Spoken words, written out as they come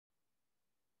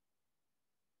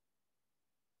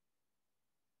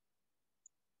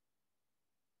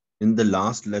In the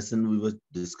last lesson, we were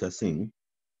discussing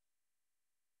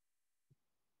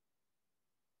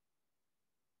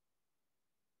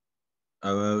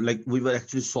like we were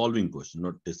actually solving question,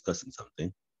 not discussing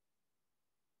something.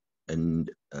 And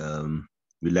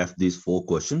we left these 4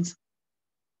 questions.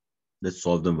 Let's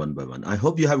solve them one by one. I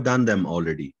hope you have done them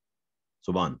already.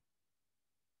 Subhan.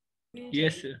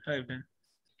 Yes, sir, I've done.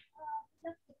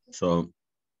 So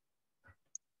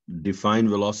define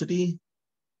velocity.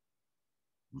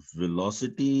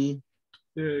 Velocity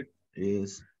Uh,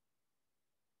 is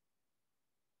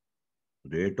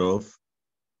rate of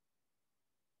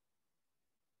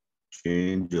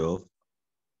change of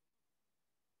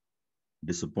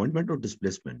disappointment or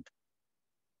displacement.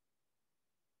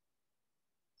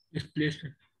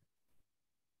 Displacement.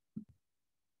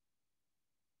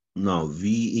 Now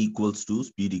V equals to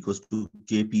speed equals to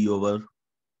Kp over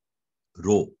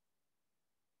rho.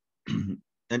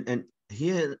 and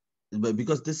here,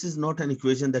 because this is not an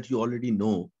equation that you already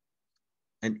know,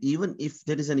 and even if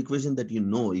there is an equation that you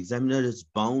know, examiner is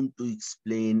bound to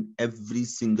explain every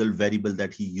single variable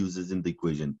that he uses in the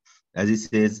equation. As he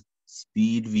says,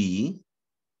 speed V,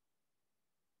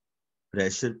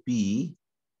 pressure P,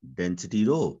 density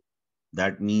rho.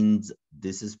 That means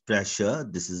this is pressure,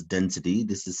 this is density,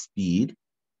 this is speed,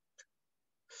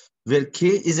 where K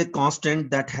is a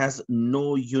constant that has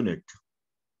no unit.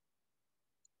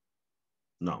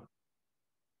 Now,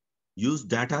 use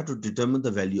data to determine the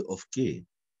value of K.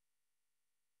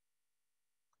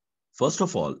 First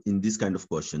of all, in this kind of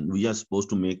question, we are supposed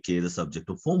to make K the subject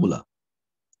of formula.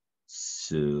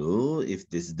 So if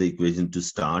this is the equation to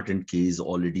start and K is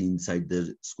already inside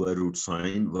the square root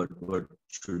sign, what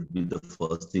should be the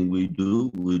first thing we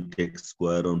do? We take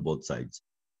square on both sides.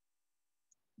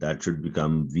 That should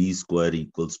become V square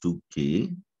equals to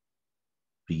K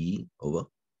P over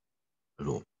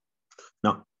rho.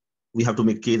 Now, we have to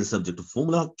make K the subject of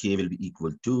formula. K will be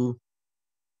equal to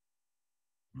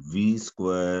V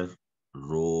square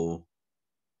rho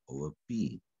over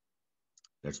P.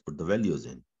 Let's put the values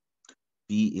in.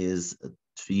 P is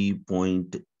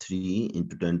 3.3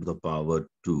 into 10 to the power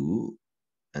 2,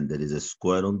 and there is a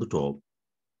square on the top,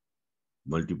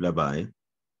 multiply by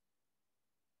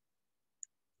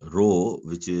rho,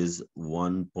 which is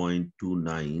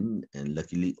 1.29, and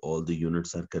luckily all the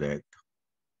units are correct,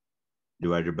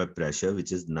 divided by pressure,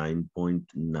 which is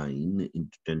 9.9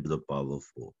 into 10 to the power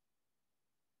 4.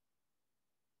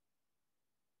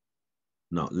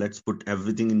 Now, let's put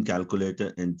everything in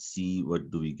calculator and see what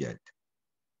do we get.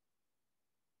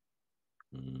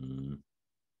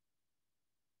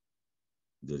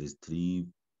 There is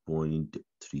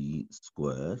 3.3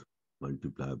 square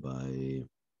multiplied by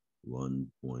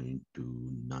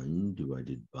 1.29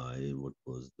 divided by, what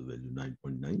was the value,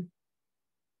 9.9?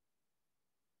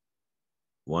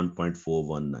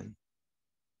 1.419.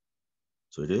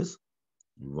 So it is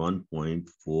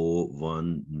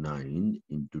 1.419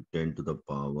 into 10 to the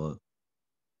power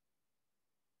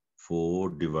 4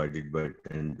 divided by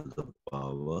 10 to the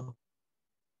power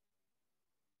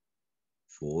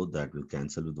 4. That will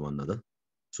cancel with one another.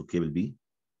 So K will be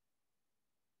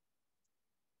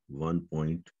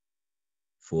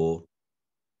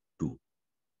 1.42.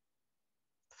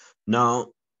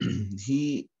 Now,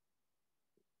 he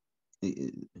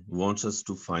wants us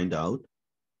to find out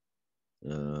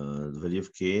the value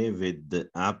of K with the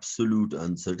absolute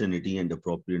uncertainty and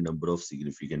appropriate number of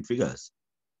significant figures.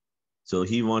 So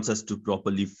he wants us to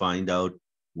properly find out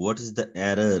what is the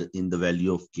error in the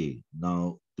value of K.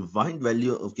 Now, to find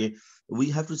value of K, we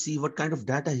have to see what kind of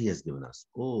data he has given us.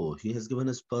 Oh, he has given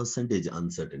us percentage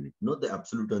uncertainty, not the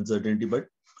absolute uncertainty, but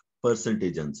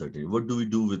percentage uncertainty. What do we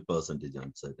do with percentage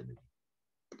uncertainty?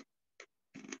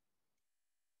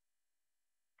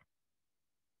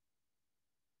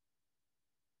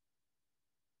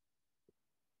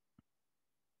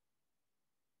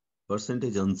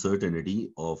 Percentage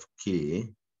uncertainty of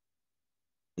K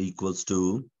equals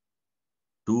to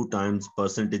 2 times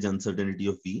percentage uncertainty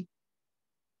of V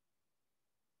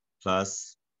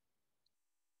plus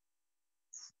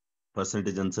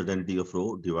percentage uncertainty of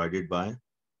rho divided by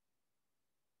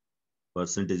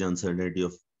percentage uncertainty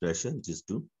of pressure, which is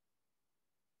 2.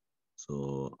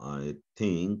 So I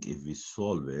think if we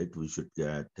solve it, we should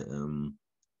get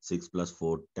 6 plus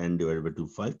 4, 10 divided by 2,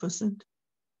 5%.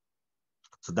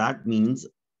 So that means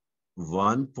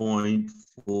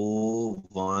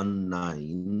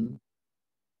 1.419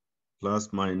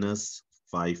 plus minus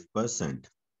 5%.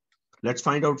 Let's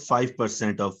find out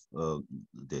 5% of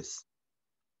this.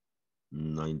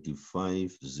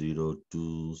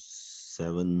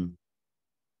 95,027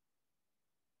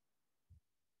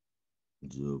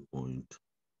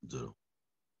 0.0.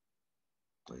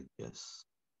 I guess,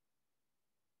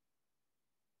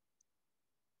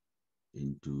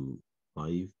 into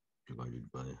 5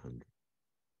 divided by 100.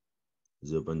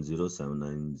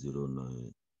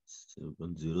 0.07909,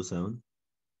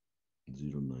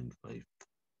 0.07095.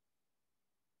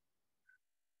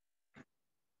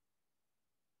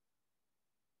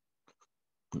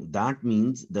 That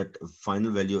means that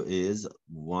final value is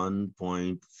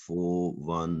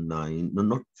 1.419. No,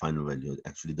 not final value,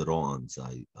 actually the raw answer,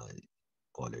 I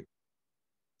call it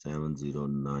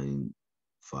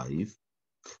 7095.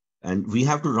 And we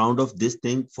have to round off this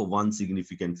thing for one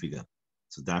significant figure.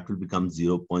 So that will become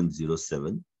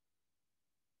 0.07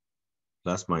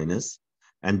 plus minus.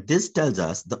 And this tells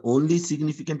us the only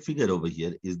significant figure over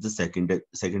here is the second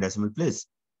decimal place.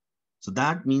 So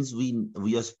that means we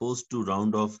are supposed to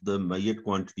round off the measured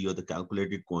quantity or the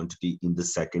calculated quantity in the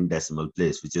second decimal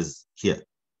place, which is here.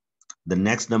 The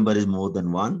next number is more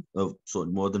than 1, so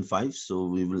more than 5. So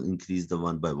we will increase the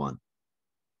 1 by 1,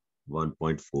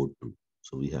 1.42.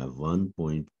 So we have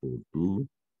 1.42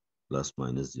 plus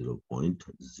minus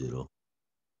 0.07.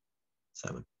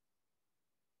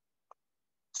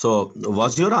 So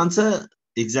was your answer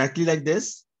exactly like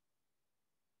this?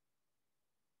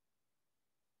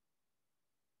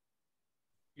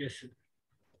 Yes, sir.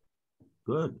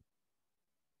 Good.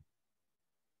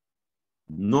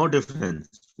 No difference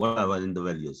whatever in the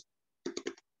values.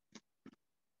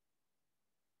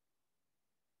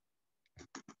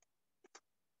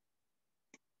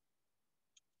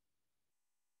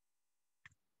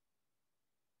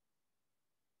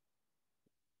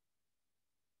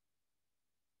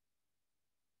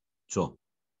 So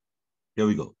here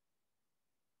we go.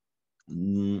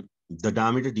 The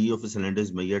diameter d of a cylinder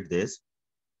is measured this,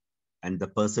 and the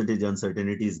percentage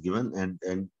uncertainty is given,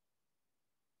 and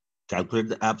calculate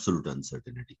the absolute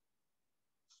uncertainty.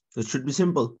 It should be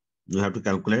simple. You have to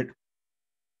calculate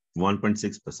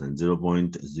 1.6%,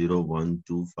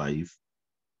 0.0125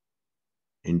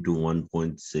 into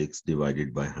 1.6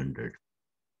 divided by 100.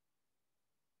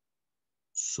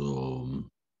 So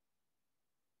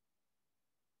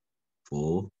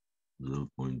 4,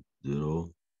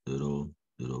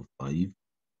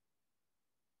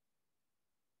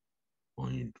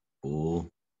 0.00005.4,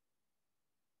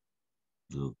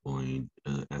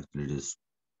 actually it is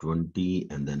 20,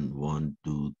 and then 1,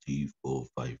 2, 3, 4,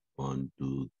 5. 1,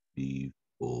 2, 3,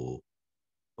 4,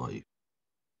 5.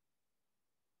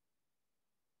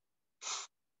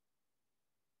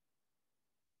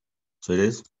 So it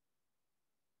is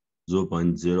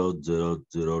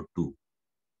 0.0002.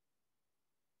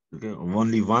 Okay,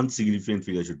 only one significant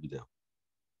figure should be there.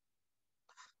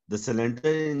 The cylinder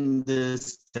in the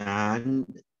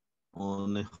stand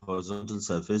on a horizontal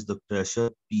surface, the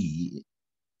pressure P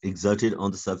exerted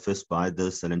on the surface by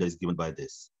the cylinder is given by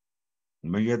this.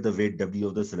 Measure the weight W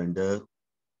of the cylinder.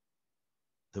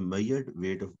 The measured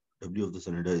weight of W of the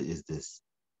cylinder is this.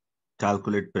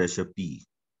 Calculate pressure P.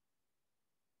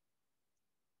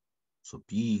 So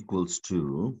P equals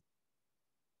to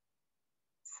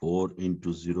 4 into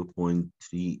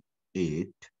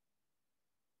 0.38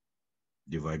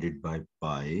 divided by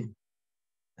pi,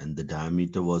 and the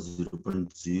diameter was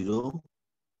 0.0.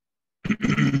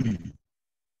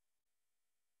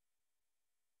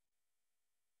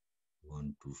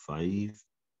 125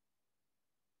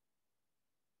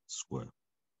 square.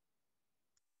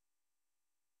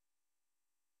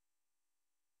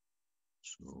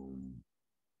 So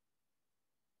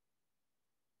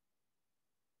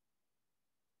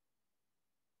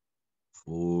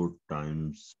 4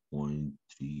 times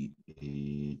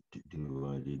 0.38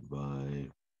 divided by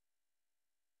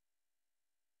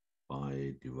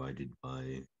pi divided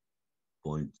by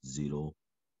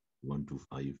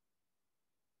 0.0125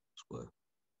 square.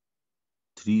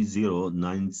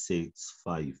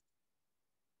 30965.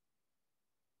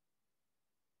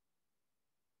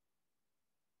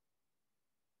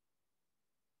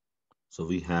 So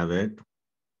we have it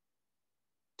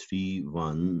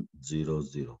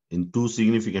 3100. In two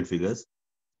significant figures,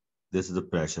 this is the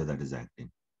pressure that is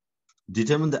acting.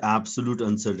 Determine the absolute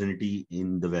uncertainty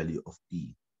in the value of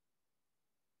P.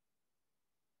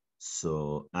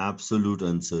 So absolute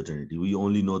uncertainty, we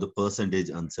only know the percentage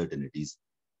uncertainties.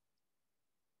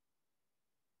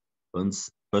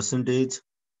 Percentage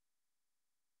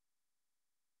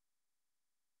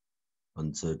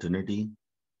uncertainty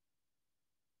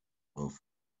of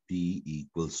P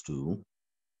equals to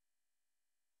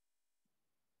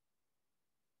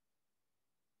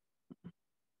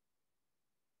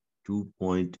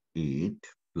 2.8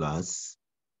 plus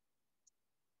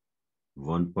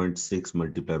 1.6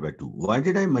 multiplied by 2. Why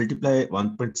did I multiply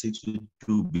 1.6 with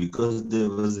 2? Because there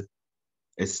was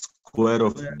a square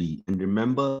of d. And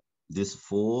remember, this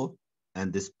 4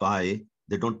 and this pi,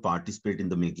 they don't participate in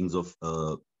the makings of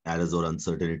errors or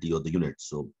uncertainty or the units.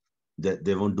 So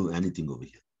they won't do anything over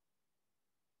here.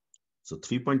 So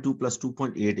 3.2 plus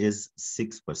 2.8 is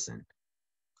 6%.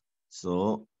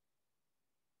 So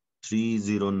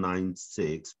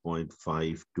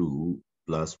 3096.52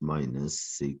 plus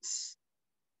minus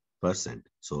 6%.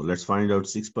 So let's find out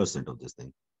 6% of this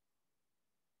thing.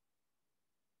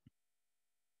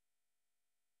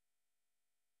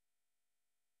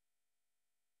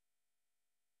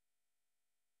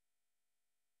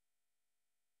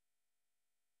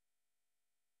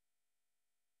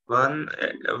 One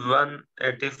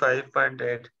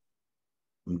 185.8.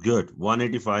 Good,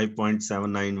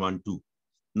 185.7912.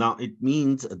 Now it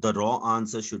means the raw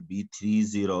answer should be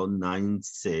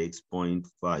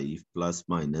 3096.5 plus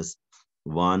minus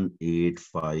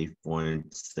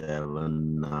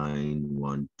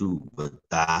 185.7912. But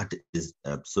that is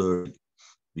absurd.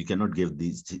 We cannot give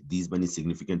these many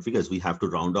significant figures. We have to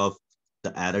round off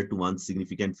the error to one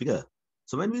significant figure.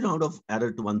 So when we round off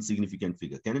error to one significant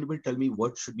figure, can anybody tell me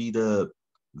what should be the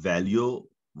value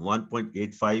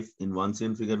 1.85 in one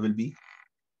significant figure will be?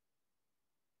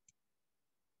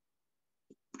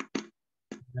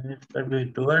 It could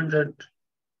be 200.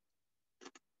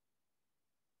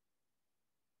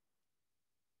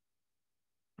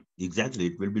 Exactly,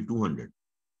 it will be 200.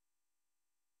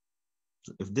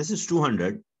 So if this is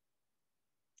 200,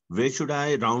 where should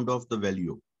I round off the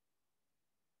value?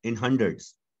 In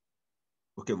hundreds.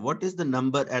 Okay, what is the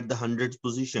number at the hundreds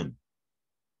position?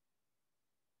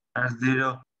 That's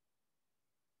 0.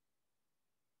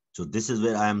 So this is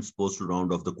where I am supposed to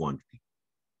round off the quantity.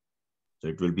 So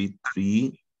it will be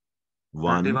 3,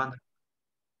 1, 31.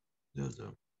 0,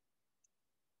 0.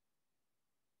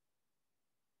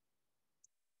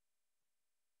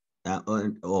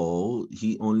 Oh,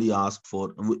 he only asked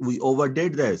for, we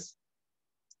overdid this.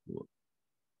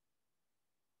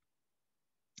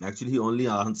 Actually, he only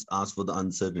asked for the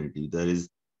uncertainty. There is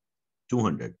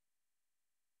 200.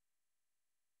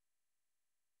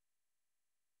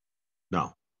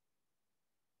 Now,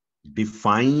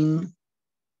 define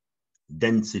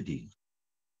density.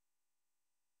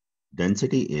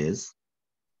 Density is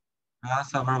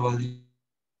Mass over volume.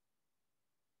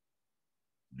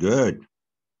 good.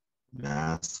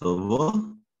 Mass over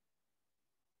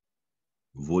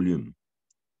volume.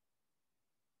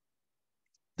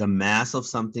 The mass of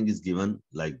something is given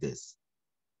like this.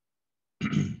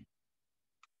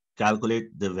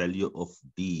 Calculate the value of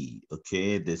D.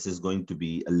 Okay, this is going to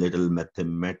be a little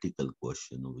mathematical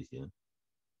question over here.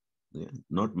 Yeah,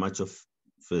 not much of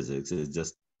physics. It's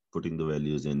just putting the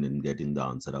values in and getting the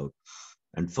answer out.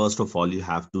 And first of all, you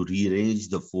have to rearrange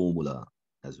the formula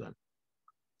as well.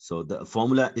 So the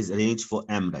formula is arranged for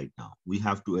M right now. We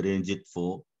have to arrange it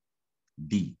for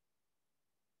D.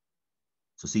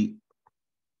 So see,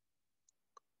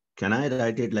 can I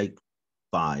write it like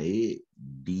pi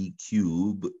d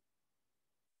cube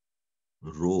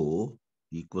rho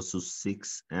equals to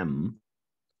 6m,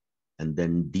 and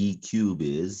then d cube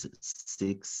is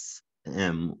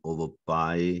 6m over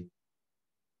pi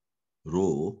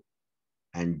rho,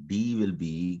 and d will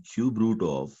be cube root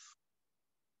of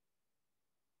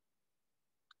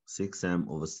 6m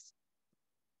over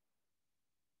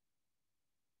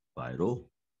pi rho.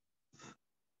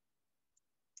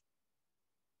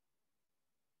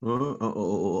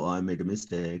 I made a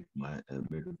mistake. I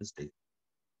made a mistake.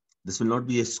 This will not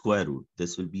be a square root.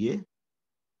 This will be a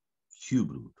cube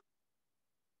root.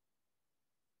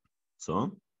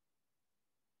 So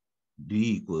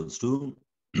d equals to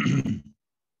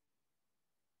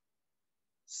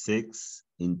 6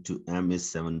 into m is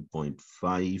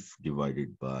 7.5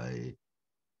 divided by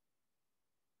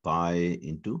pi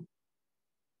into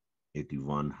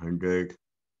 8100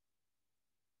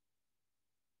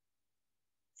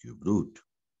 cube root.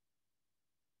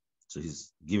 So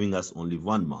he's giving us only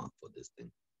 1 mark for this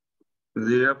thing.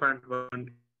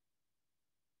 0.1.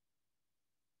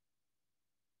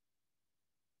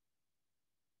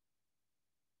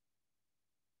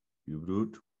 Cube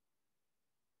root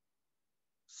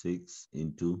 6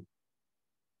 into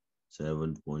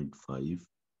 7.5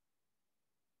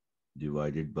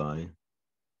 divided by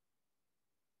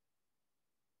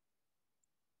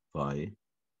pi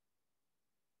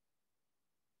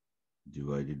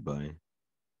divided by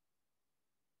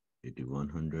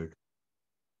 8100.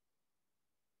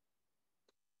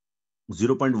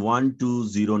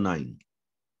 0.1209.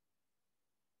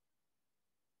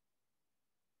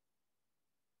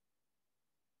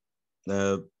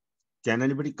 Can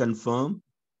anybody confirm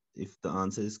if the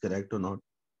answer is correct or not?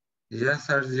 Yes,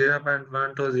 sir.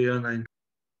 0.1209.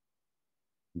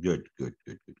 Good, good,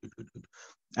 good, good, good, good, good.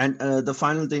 And the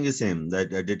final thing is same, that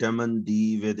determine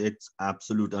D with its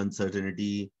absolute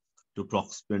uncertainty to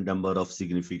approximate number of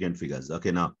significant figures.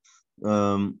 Okay, now,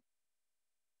 um,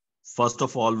 first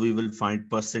of all, we will find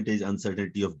percentage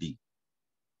uncertainty of D.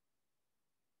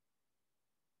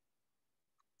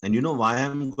 And you know why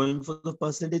I'm going for the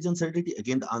percentage uncertainty?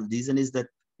 Again, the reason is that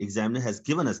examiner has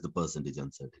given us the percentage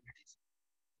uncertainties.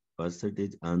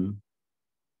 Percentage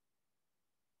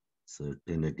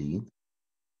uncertainty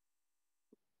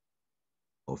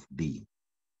of D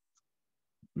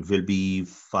will be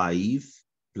 5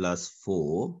 plus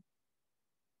 4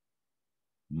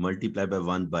 multiplied by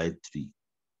 1 by 3.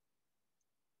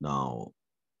 Now,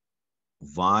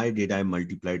 why did I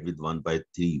multiply it with 1 by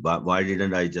 3? Why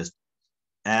didn't I just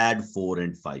add 4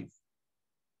 and 5?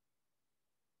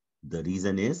 The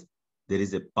reason is there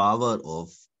is a power of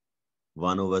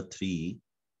 1 over 3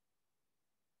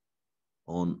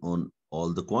 on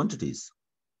all the quantities.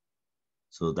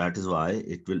 So that is why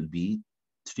it will be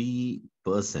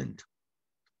 3%.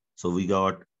 So we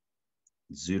got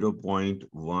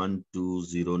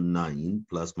 0.1209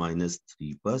 plus minus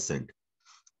 3%.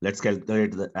 Let's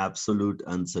calculate the absolute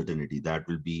uncertainty. That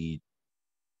will be,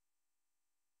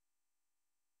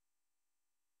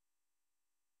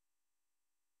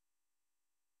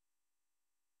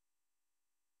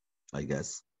 I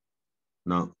guess.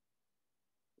 Now,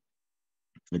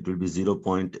 it will be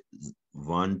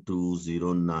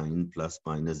 0.1209 plus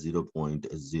minus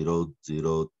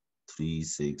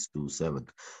 0.003627.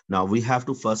 Now, we have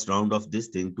to first round off this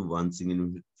thing to one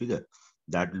single figure.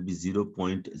 That will be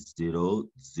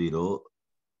 0.00,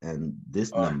 and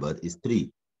this number is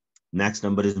 3. Next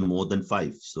number is more than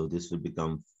 5, so this will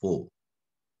become 4.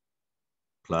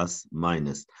 Plus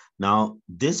minus. Now,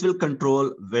 this will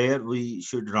control where we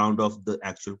should round off the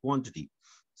actual quantity.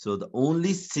 So the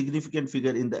only significant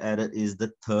figure in the error is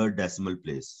the third decimal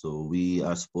place. So we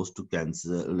are supposed to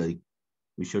cancel, like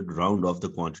we should round off the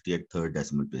quantity at third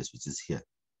decimal place, which is here.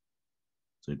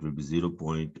 So it will be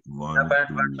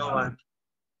 0.121.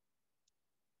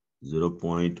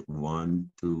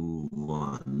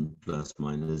 0.121 plus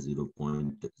minus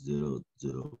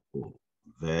 0.004.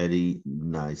 Very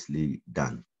nicely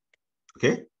done.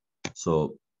 Okay,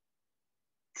 so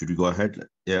should we go ahead?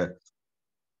 Yeah.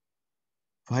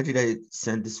 Why did I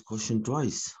send this question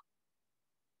twice?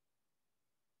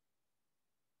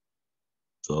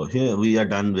 So here we are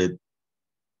done with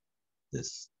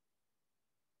this.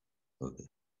 Okay.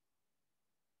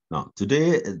 Now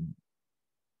today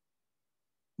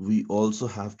we also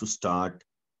have to start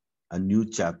a new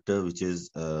chapter, which is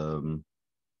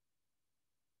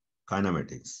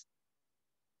kinematics.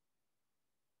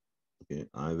 Okay,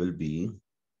 I will be